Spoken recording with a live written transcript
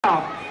They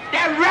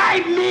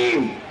write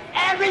me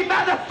every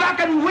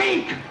motherfucking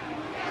week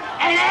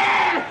and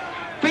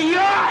ask for your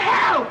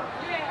help,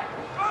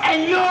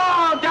 and you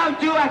all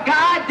don't do a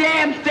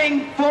goddamn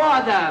thing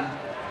for them.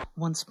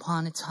 Once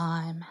upon a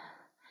time,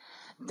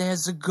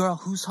 there's a girl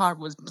whose heart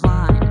was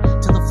blind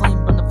till the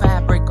flame burned the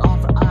fabric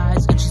off her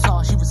eyes, and she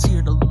saw she was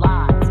seared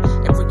alive.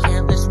 Every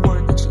careless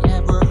word that she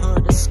ever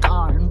heard a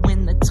scar, and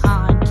when the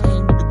time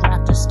came to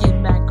graft her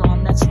skin back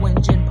on, that's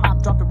when Jin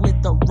Pop dropped her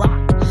with a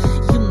rock.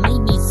 You made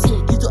me sick,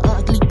 you the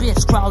ugly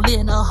bitch, crawl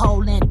in a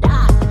hole and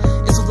die.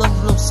 It's a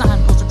little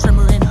signpost, a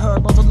tremor in her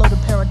bones, a load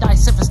of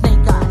paradise, set for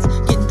snake eyes,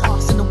 getting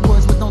tossed in the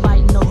woods with no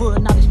light in the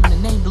hood, not even a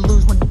name to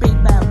lose when the big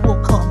bad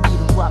wolf called me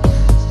to rock.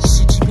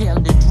 Shit, she pale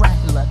into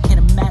Dracula, can't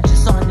imagine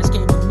starting this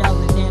game with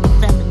melanin,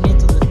 feminine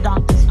to the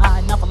doctor's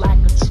eye, not for lack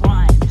of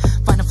trying.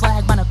 Find a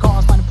flag, find a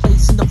cause, find a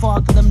place in the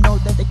fog, let them know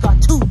that they got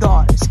 2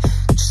 daughters.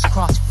 Just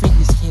cross your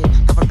fingers, kid,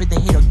 God forbid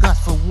they hate her guts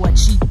for what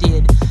she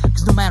did,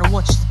 cause no matter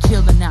what, she's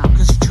killed her now,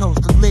 cause she chose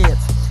to live,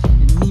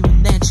 and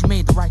even then she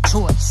made the right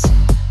choice,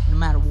 no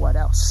matter what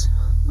else.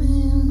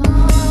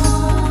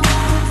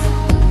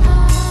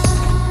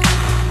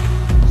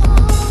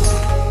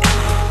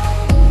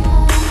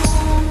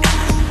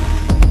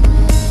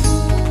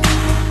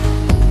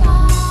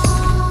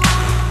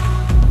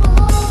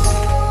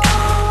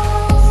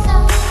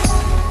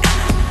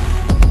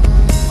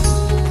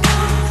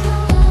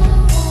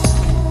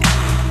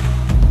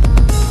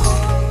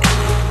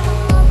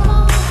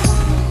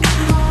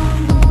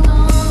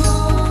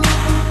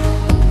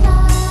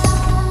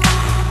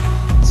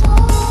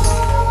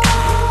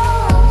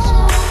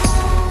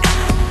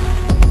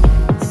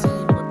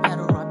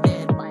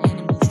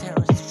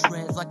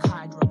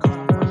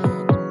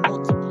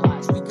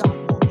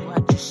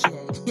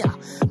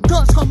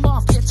 Guns come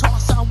off, get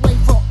tossed our way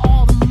for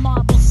all the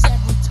marbles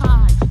every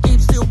time. Game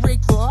still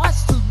rigged for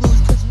us to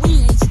lose, cause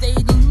we ain't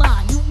stayed in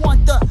line. You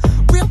want the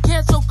real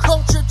cancel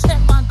culture? Check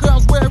my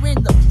girls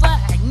wearing the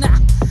flag. Nah,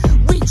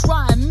 we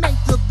try and make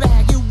the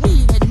bag, and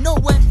we get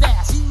nowhere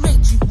fast.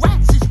 E-H-G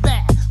rats is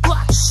bad.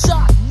 Block,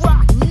 shot,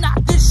 rock, knock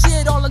this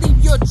shit all,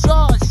 leave your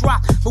jaws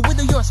drop. But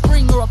whether you're a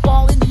spring or a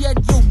ball, in the end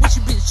you'll wish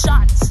you'd been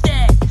shot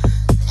instead.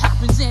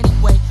 Happens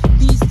anyway.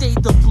 These days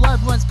the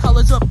blood runs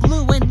colors are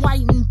blue and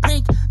white and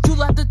pink. Too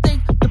late to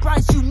think the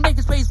price you make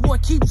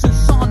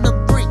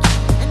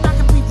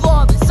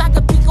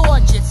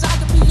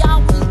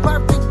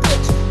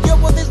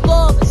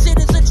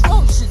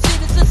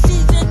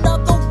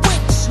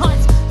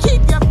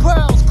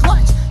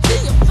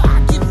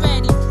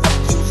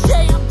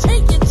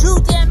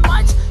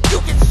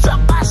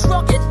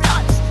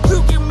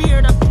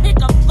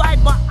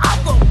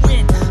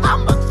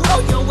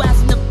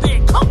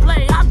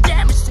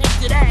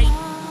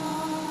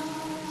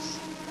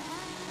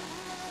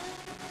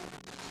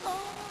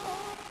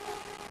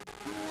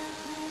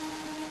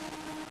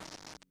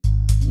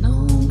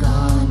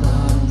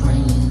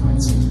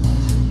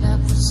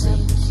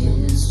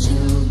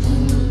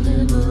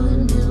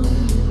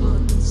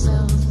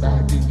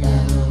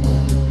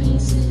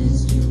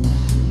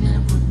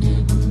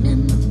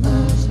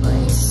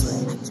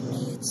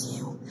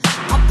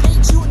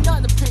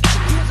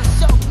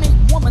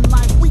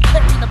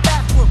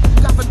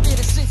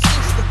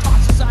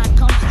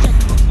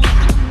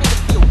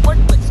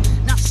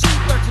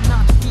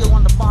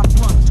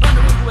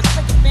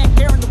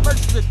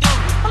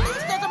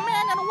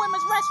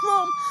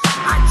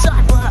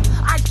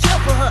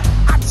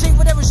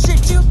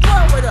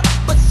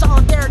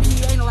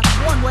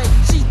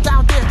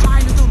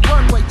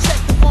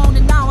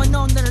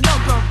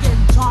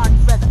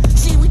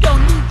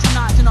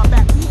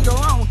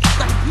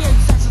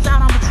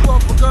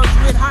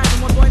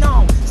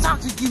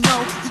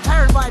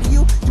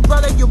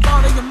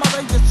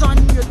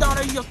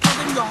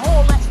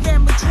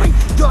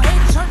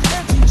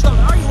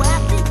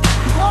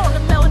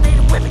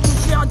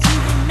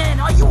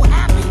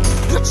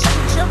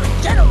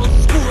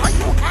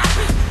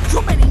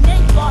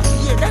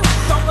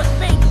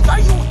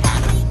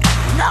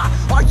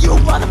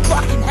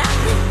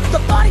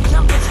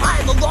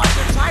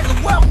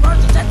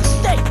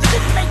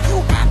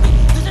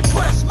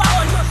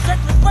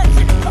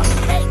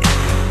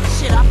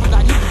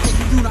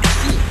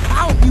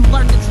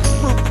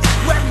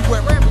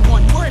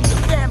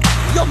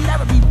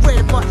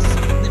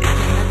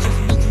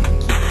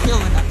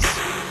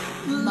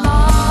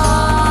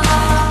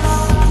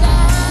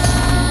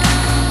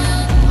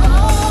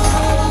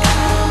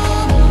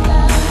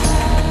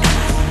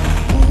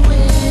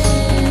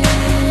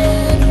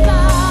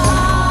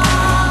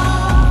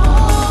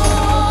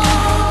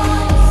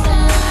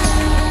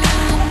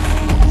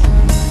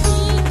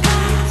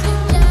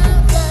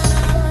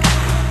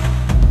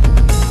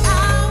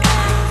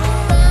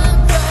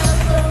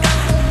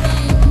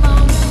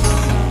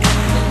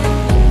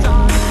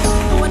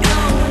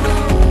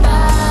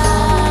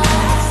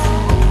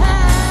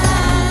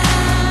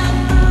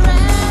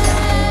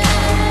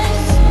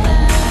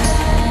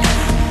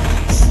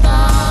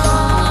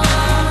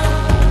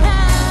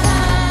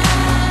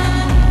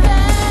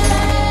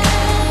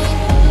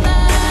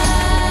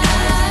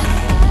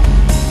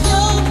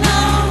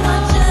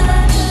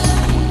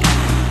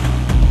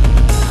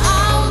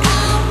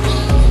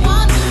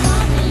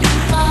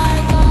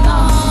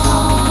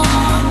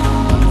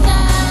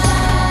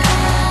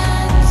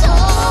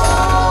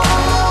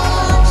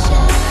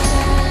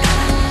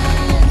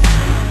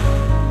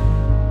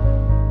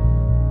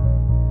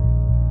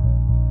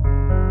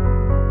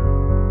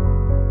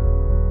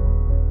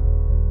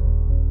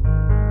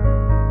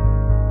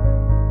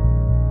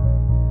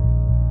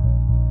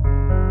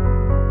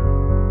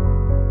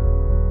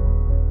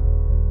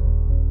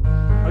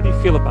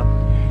feel about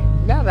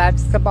that? No,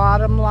 that's the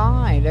bottom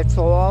line. It's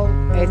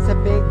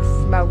a big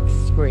smoke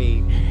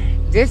screen.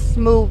 This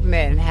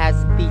movement has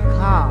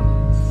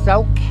become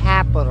so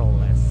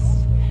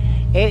capitalist.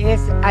 It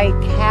is a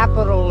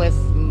capitalist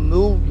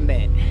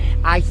movement.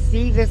 I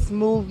see this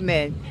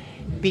movement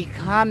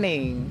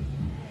becoming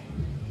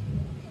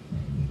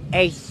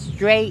a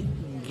straight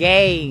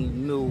gay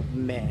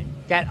movement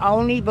that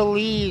only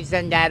believes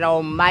in that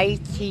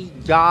almighty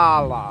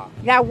dollar.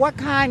 Now, what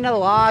kind of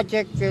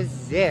logic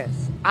is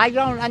this? I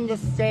don't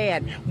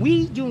understand.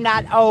 We do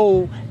not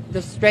owe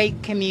the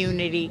straight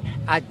community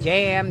a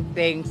damn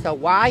thing, so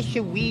why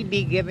should we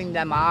be giving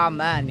them our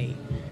money?